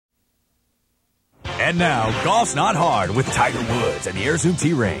And now, Golf's Not Hard with Tiger Woods at the Air Zoom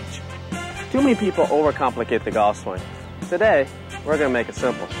Tee Range. Too many people overcomplicate the golf swing. Today, we're going to make it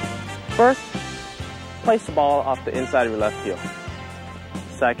simple. First, place the ball off the inside of your left heel.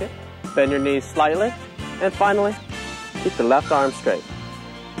 Second, bend your knees slightly. And finally, keep the left arm straight.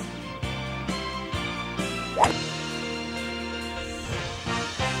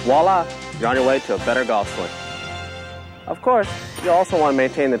 Voila, you're on your way to a better golf swing. Of course, you also want to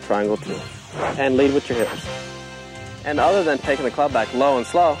maintain the triangle too, and lead with your hips. And other than taking the club back low and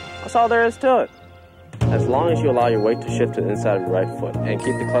slow, that's all there is to it. As long as you allow your weight to shift to the inside of your right foot and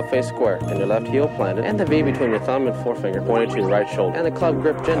keep the club face square and your left heel planted and the V between your thumb and forefinger pointed to your right shoulder and the club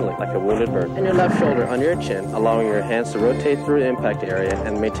grip gently like a wounded bird and your left shoulder under your chin, allowing your hands to rotate through the impact area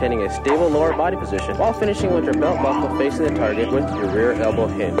and maintaining a stable lower body position while finishing with your belt buckle facing the target with your rear elbow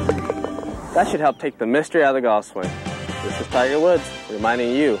hinge. That should help take the mystery out of the golf swing. This is Tiger Woods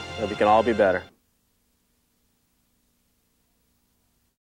reminding you that we can all be better.